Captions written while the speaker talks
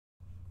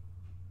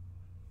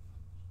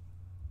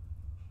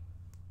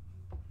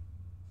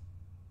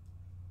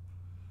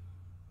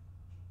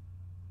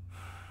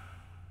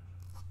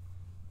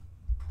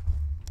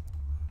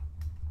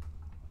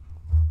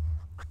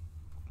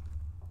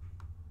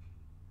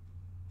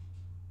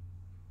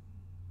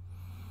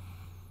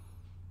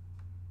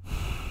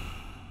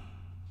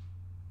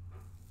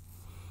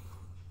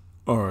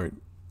All right.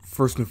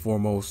 First and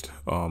foremost,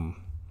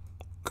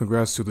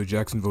 congrats to the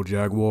Jacksonville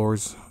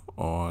Jaguars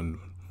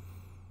on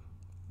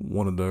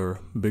one of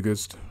their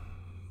biggest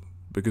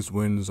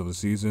wins of the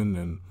season,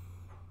 and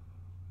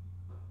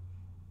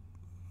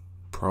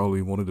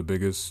probably one of the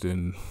biggest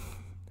in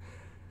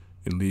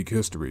league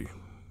history.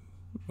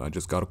 I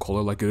just gotta call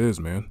it like it is,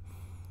 man.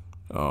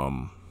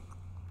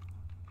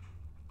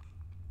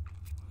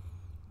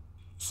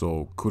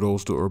 So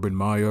kudos to Urban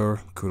Meyer,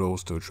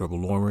 kudos to Trevor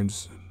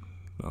Lawrence,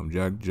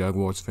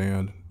 Jaguars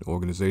fan, the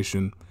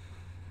organization.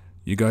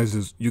 You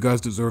guys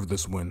deserve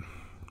this win.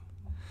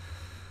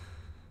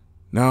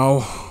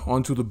 Now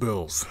on to the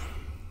Bills.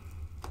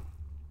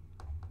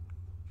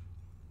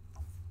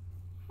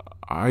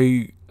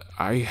 I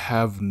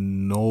have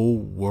no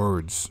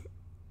words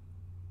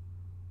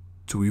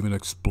to even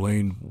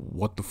explain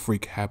what the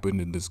freak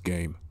happened in this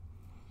game.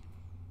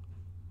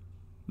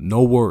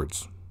 No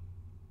words.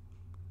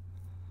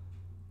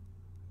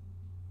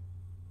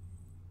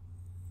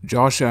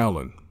 Josh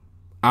Allen,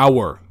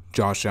 our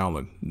Josh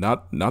Allen,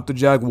 not the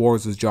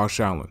Jaguars, is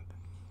Josh Allen.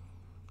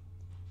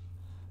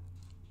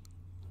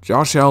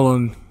 Josh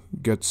Allen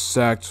gets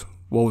sacked,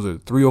 what was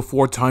it, 3 or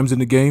 4 times in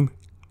the game?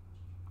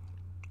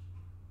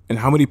 And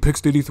how many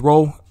picks did he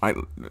throw?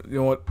 You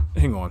know what?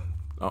 Hang on.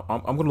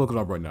 I'm gonna look it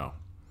up right now.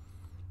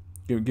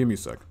 Give me a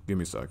sec. Give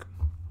me a sec.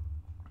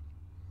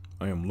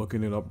 I am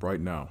looking it up right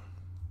now.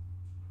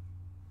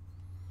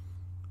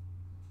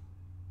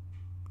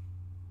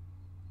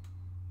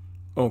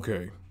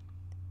 Okay.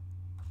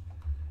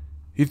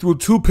 He threw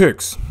 2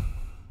 picks.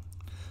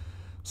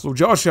 So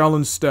Josh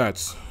Allen's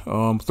stats: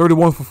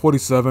 31 for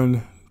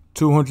 47,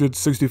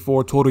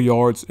 264 total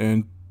yards,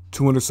 and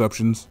 2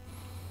 interceptions.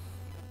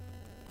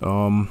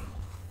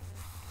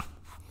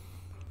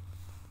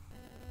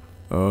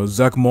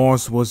 Zach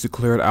Moss was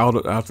declared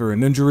out after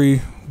an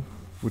injury,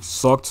 which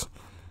sucked.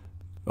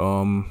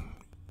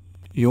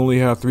 He only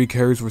had 3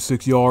 carries for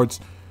 6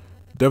 yards.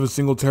 Devin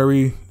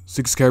Singletary,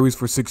 6 carries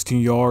for 16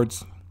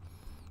 yards.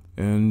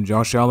 And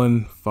Josh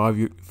Allen,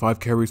 5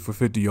 carries for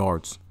 50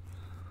 yards.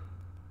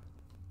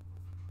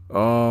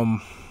 I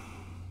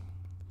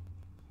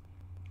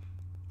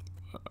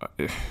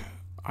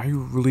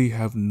really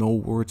have no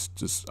words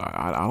to.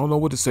 I don't know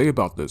what to say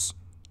about this.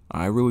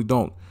 I really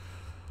don't.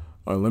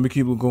 Let me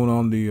keep going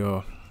on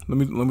the. Let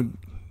me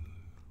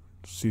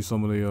see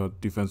some of the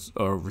defense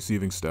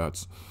receiving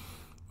stats.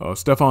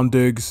 Stephon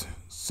Diggs,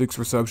 6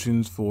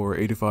 receptions for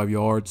 85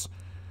 yards.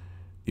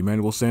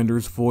 Emmanuel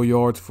Sanders, 4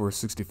 yards for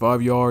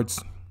 65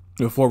 yards.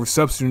 4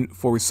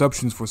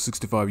 receptions for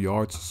 65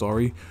 yards.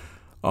 Sorry.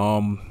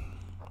 Devin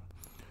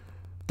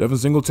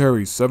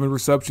Singletary, 7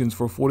 receptions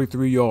for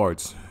 43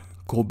 yards.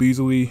 Cole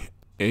Beasley,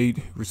 8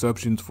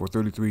 receptions for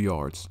 33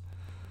 yards.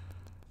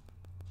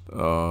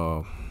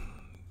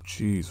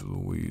 Jeez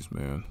Louise,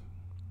 man.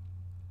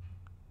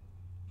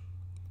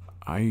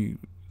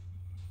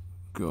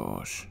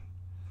 Gosh.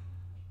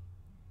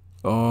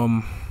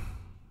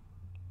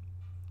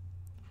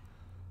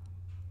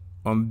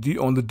 On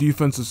the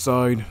defensive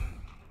side,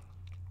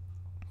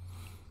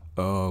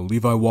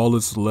 Levi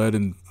Wallace led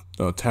in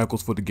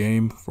tackles for the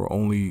game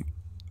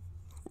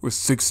with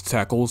 6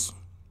 tackles.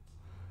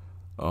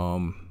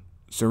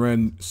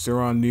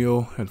 Siran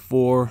Neal had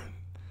 4.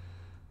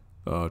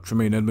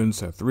 Tremaine Edmonds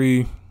had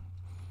 3.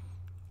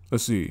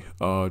 Let's see.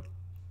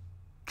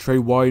 Trey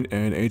White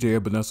and AJ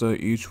Ebenesa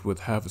each with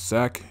half a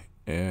sack,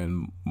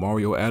 and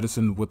Mario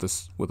Addison with a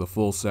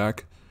full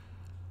sack.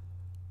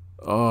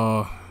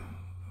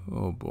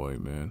 Oh boy,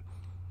 man.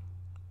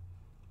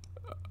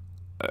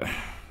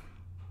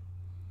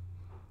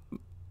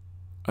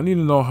 I need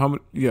to know how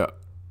many. Yeah,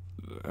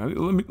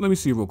 let me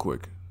see real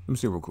quick.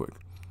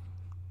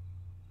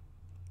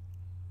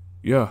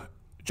 Yeah,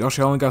 Josh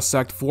Allen got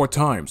sacked 4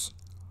 times.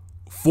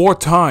 4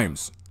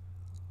 times.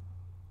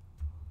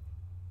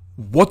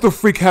 What the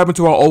freak happened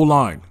to our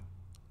O-line?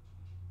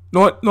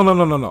 No. Let me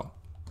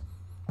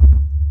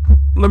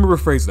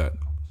rephrase that.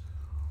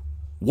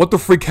 What the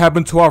freak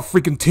happened to our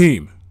freaking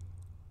team?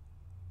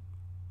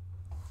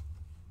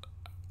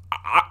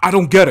 I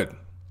don't get it.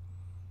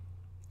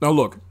 Now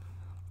look,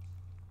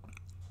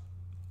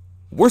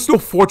 we're still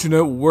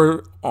fortunate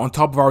we're on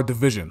top of our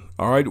division,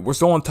 all right? We're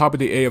still on top of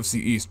the AFC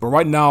East, but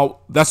right now,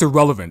 that's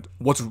irrelevant.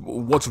 What's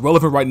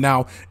relevant right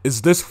now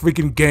is this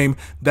freaking game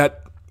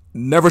that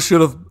never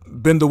should have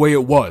been the way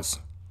it was.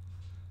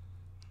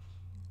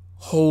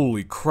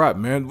 Holy crap,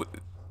 man.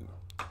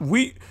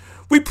 We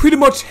pretty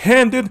much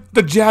handed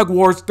the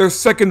Jaguars their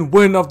 2nd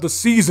win of the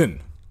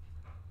season.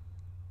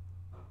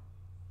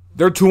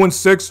 They're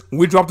 2-6.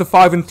 We dropped to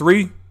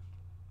 5-3.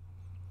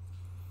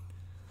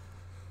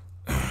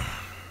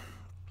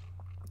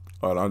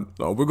 All right,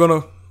 we're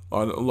gonna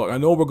look. I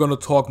know we're gonna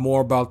talk more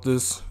about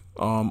this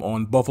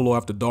on Buffalo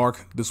After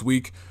Dark this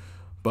week,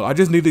 but I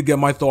just need to get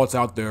my thoughts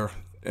out there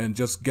and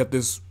just get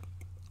this.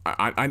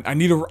 I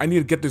need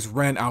to get this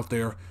rant out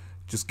there.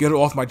 Just get it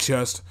off my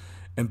chest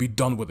and be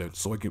done with it,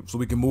 so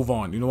we can move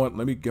on. You know what?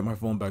 Let me get my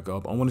phone back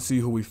up. I want to see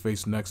who we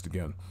face next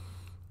again.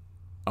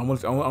 I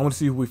want to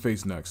see who we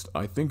face next.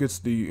 I think it's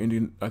the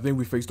Indian. I think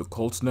we face the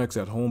Colts next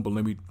at home, but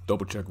let me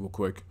double check real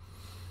quick.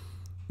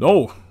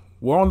 No,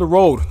 we're on the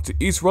road to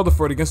East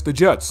Rutherford against the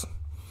Jets.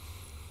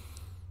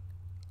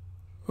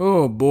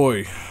 Oh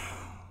boy.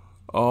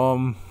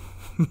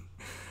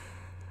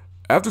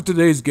 After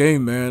today's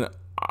game, man,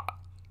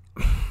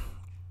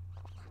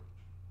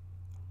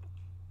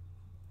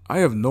 I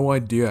have no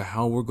idea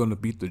how we're gonna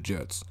beat the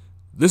Jets.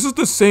 This is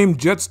the same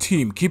Jets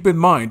team, keep in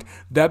mind,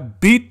 that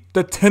beat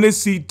the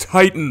Tennessee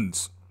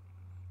Titans.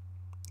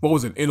 What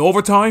was it, in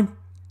overtime?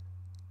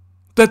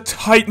 The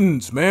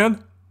Titans,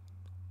 man.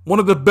 One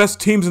of the best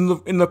teams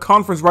in the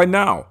conference right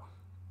now.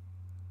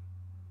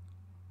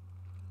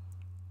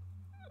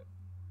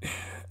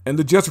 And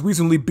the Jets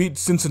recently beat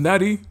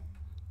Cincinnati.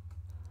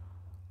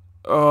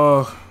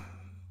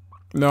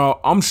 Now,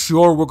 I'm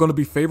sure we're going to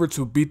be favored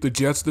to beat the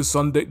Jets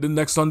the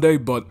next Sunday,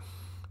 but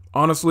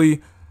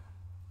honestly,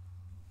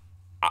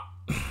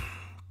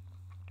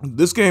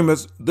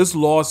 this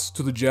loss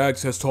to the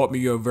Jags has taught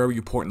me a very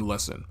important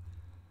lesson.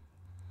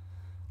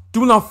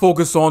 Do not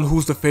focus on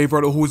who's the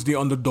favorite or who's the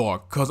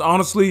underdog, because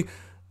honestly,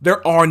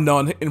 there are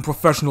none in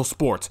professional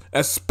sports,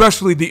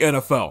 especially the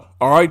NFL,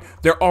 alright?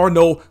 There are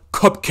no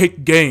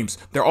cupcake games.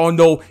 There are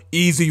no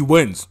easy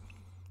wins.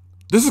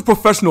 This is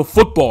professional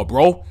football,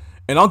 bro.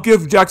 And I'll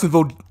give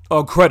Jacksonville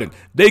credit.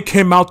 They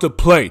came out to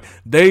play.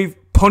 They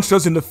punched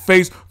us in the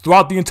face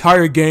throughout the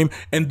entire game,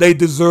 and they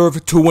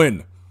deserved to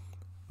win.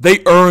 They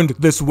earned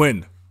this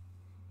win.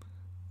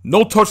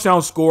 No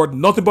touchdowns scored,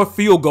 nothing but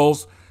field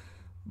goals.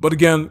 But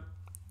again,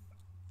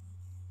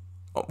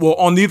 well,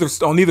 on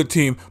neither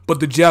team, but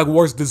the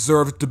Jaguars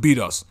deserved to beat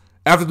us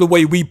after the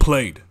way we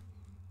played.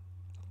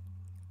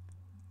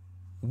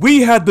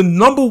 We had the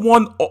number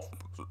one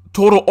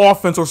total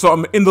offense or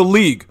something in the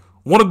league.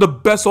 One of the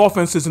best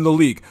offenses in the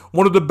league.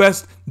 One of the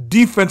best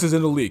defenses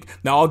in the league.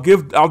 Now, I'll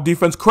give our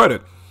defense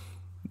credit.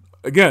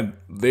 Again,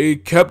 they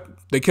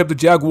kept the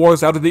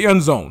Jaguars out of the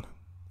end zone.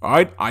 All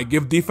right? I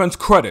give defense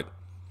credit.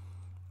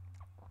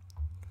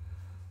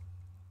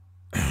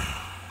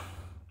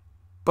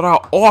 But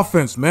our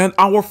offense, man,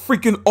 our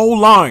freaking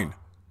O-line.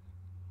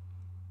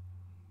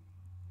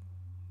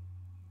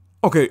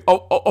 Okay,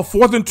 a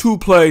 4th and 2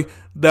 play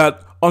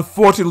that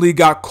unfortunately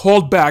got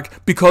called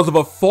back because of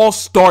a false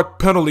start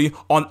penalty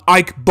on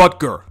Ike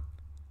Butker.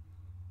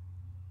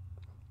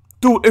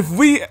 Dude, if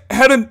we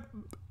hadn't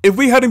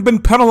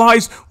been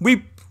penalized,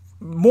 we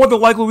more than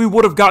likely we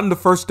would have gotten the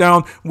first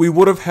down. We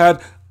would have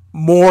had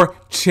more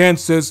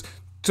chances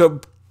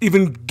to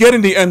even get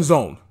in the end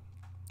zone,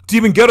 to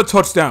even get a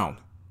touchdown.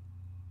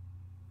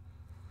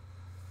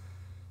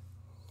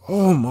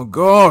 Oh my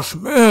gosh,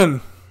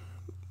 man.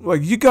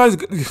 Like, you guys,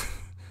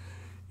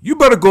 you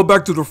better go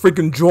back to the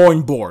freaking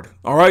drawing board,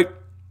 all right?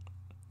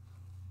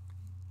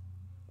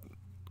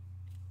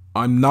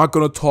 I'm not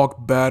going to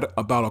talk bad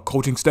about a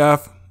coaching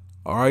staff,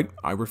 all right?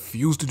 I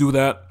refuse to do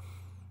that.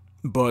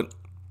 But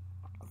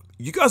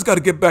you guys got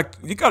to get back,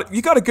 you got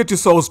to get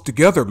yourselves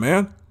together,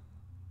 man.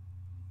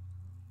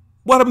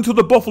 What happened to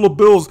the Buffalo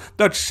Bills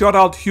that shut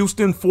out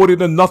Houston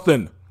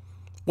 40-0?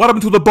 What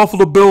happened to the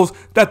Buffalo Bills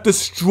that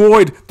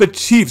destroyed the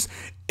Chiefs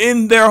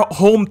in their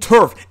home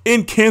turf,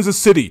 in Kansas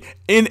City,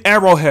 in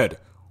Arrowhead?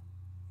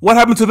 What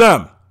happened to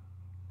them?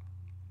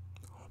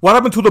 What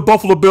happened to the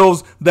Buffalo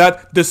Bills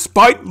that,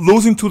 despite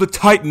losing to the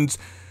Titans,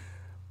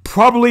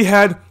 probably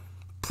had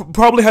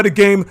a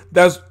game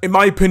that's, in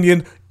my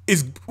opinion,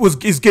 is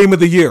game of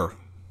the year?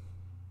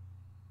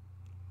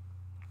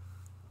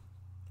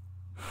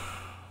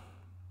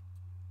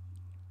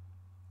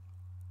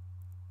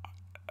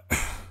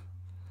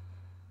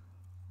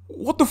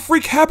 What the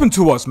freak happened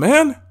to us,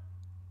 man?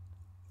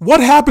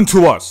 What happened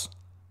to us?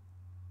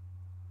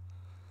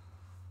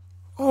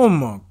 Oh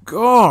my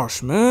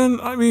gosh, man.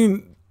 I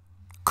mean,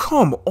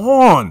 come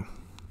on.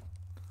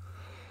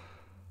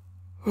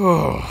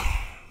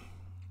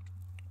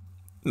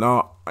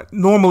 Now,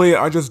 normally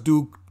I just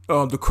do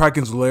the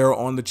Kraken's Lair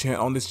on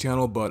this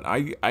channel, but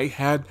I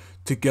had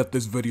to get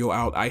this video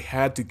out. I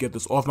had to get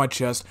this off my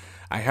chest.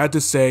 I had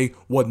to say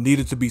what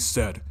needed to be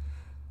said.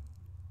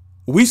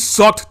 We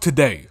sucked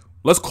today.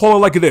 Let's call it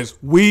like it is.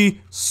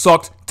 We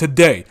sucked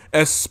today,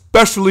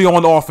 especially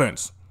on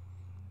offense.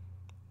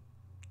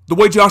 The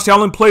way Josh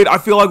Allen played, I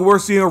feel like we're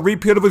seeing a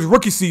repeat of his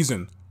rookie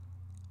season.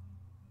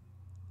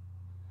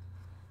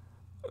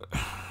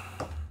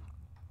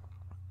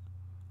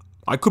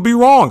 I could be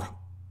wrong.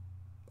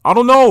 I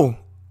don't know.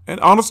 And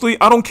honestly,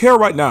 I don't care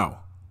right now.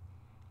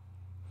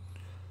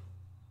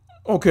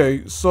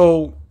 Okay,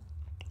 so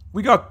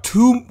we got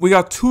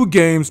two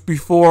games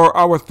before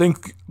our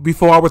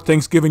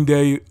Thanksgiving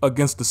Day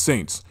against the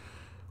Saints.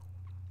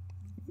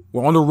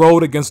 We're on the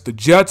road against the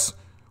Jets,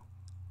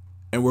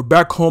 and we're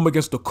back home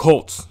against the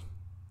Colts.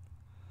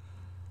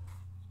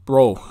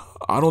 Bro,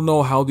 I don't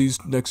know how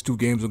these next two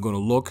games are going to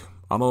look.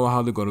 I don't know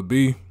how they're going to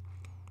be.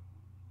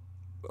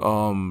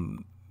 Oh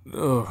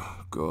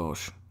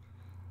gosh.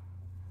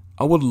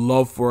 I would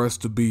love for us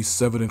to be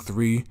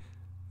 7-3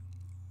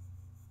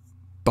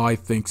 by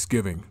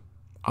Thanksgiving.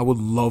 I would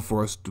love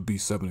for us to be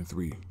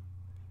 7-3.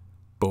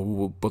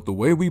 but the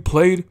way we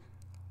played,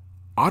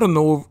 I don't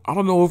know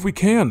if we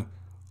can.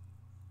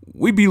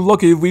 We'd be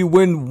lucky if we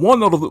win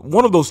one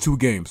of those 2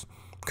 games,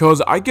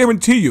 because I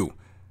guarantee you,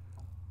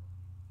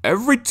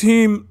 every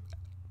team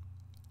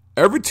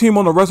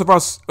on the rest of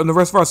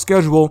our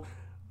schedule,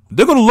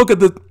 they're gonna look at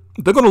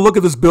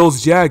this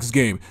Bills Jags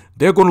game.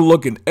 They're gonna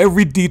look in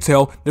every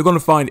detail. They're gonna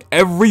find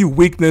every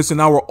weakness in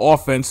our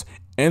offense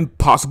and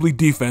possibly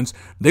defense.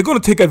 They're gonna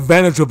take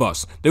advantage of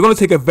us. They're gonna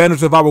take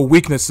advantage of our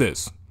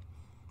weaknesses.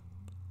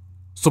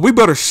 So we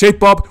better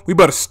shape up. We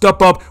better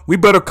step up. We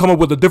better come up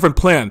with a different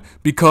plan,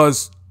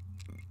 because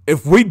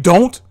if we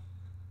don't,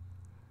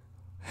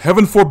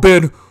 heaven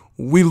forbid,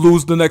 we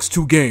lose the next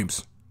 2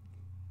 games.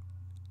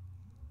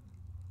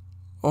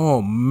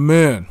 Oh,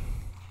 man.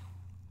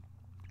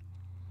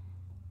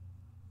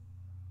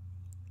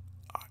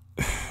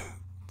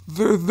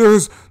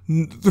 There's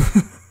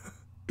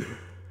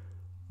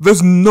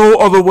no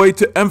other way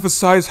to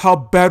emphasize how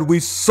bad we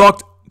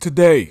sucked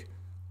today.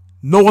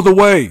 No other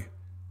way.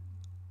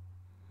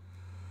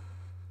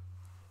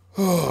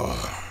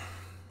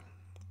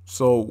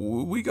 So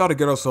we got to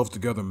get ourselves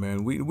together,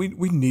 man. We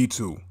need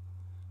to.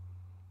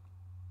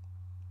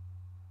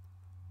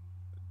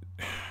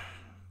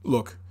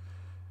 Look,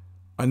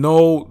 I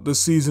know the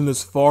season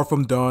is far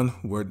from done.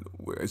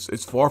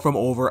 It's far from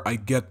over. I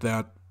get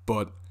that,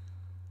 but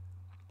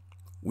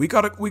we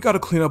gotta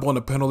clean up on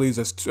the penalties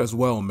as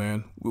well,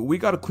 man. We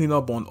gotta clean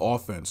up on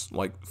offense,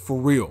 like, for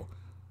real.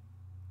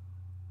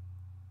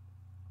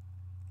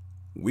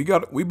 We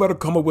better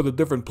come up with a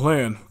different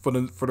plan for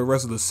the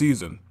rest of the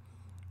season,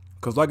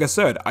 because like I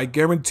said, I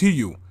guarantee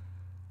you,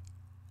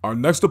 our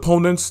next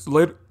opponents in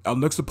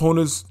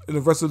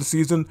the rest of the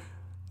season,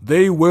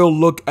 they will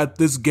look at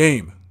this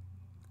game.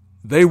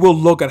 They will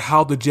look at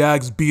how the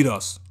Jags beat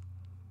us.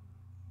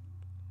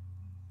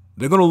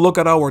 They're gonna look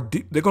at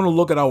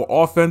our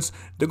offense.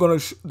 They're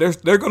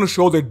gonna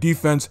show their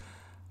defense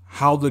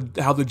how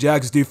the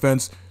Jags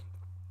defense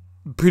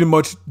pretty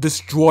much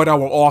destroyed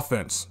our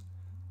offense.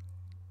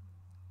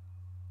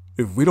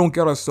 If we don't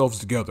get ourselves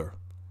together,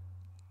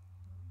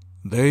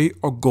 they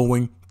are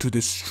going to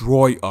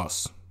destroy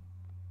us.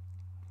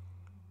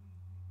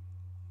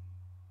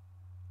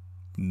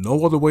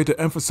 No other way to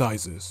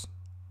emphasize this.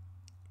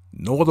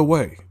 No other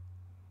way.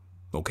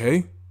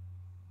 Okay?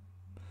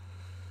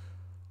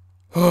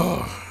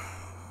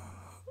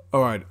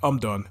 Alright, I'm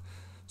done.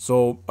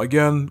 So,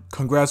 again,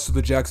 congrats to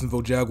the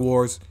Jacksonville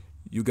Jaguars.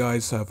 You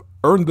guys have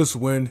earned this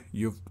win.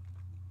 You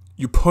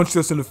punched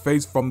us in the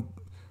face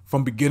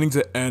from beginning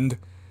to end.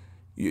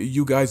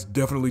 You guys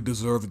definitely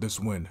deserve this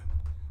win.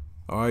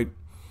 Alright?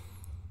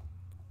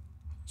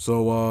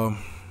 So,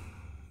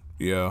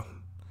 yeah.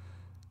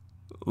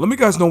 Let me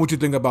guys know what you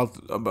think about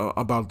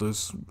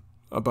this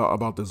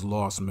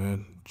loss,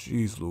 man.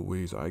 Jeez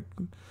Louise, I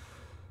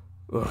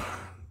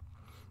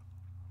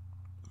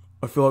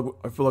feel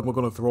like we're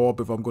gonna throw up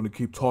if I'm gonna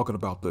keep talking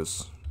about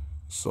this.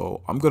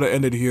 So I'm gonna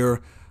end it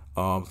here.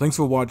 Thanks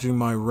for watching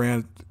my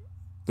rant.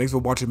 Thanks for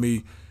watching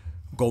me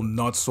go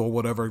nuts or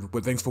whatever.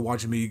 But thanks for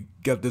watching me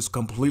get this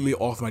completely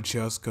off my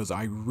chest, because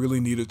I really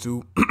needed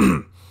to.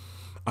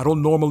 I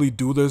don't normally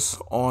do this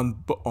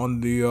on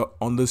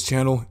this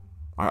channel.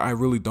 I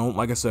really don't.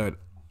 Like I said,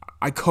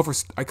 I cover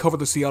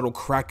the Seattle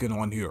Kraken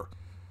on here,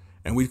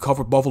 and we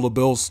cover Buffalo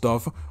Bills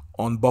stuff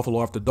on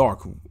Buffalo After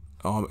Dark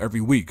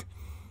every week.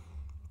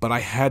 But I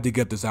had to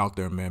get this out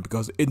there, man,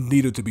 because it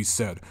needed to be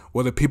said.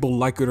 Whether people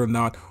like it or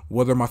not,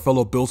 whether my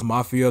fellow Bills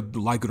Mafia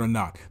like it or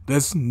not,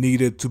 this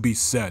needed to be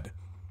said.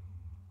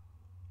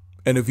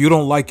 And if you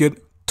don't like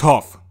it,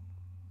 tough.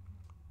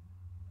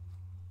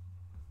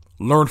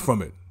 Learn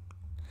from it.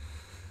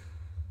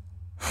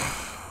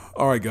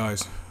 Alright,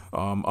 guys.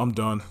 I'm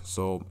done.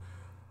 So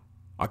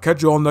I'll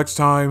catch you all next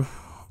time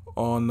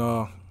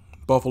on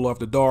Buffalo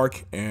After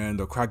Dark and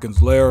the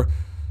Kraken's Lair.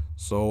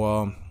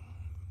 So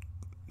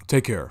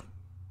take care.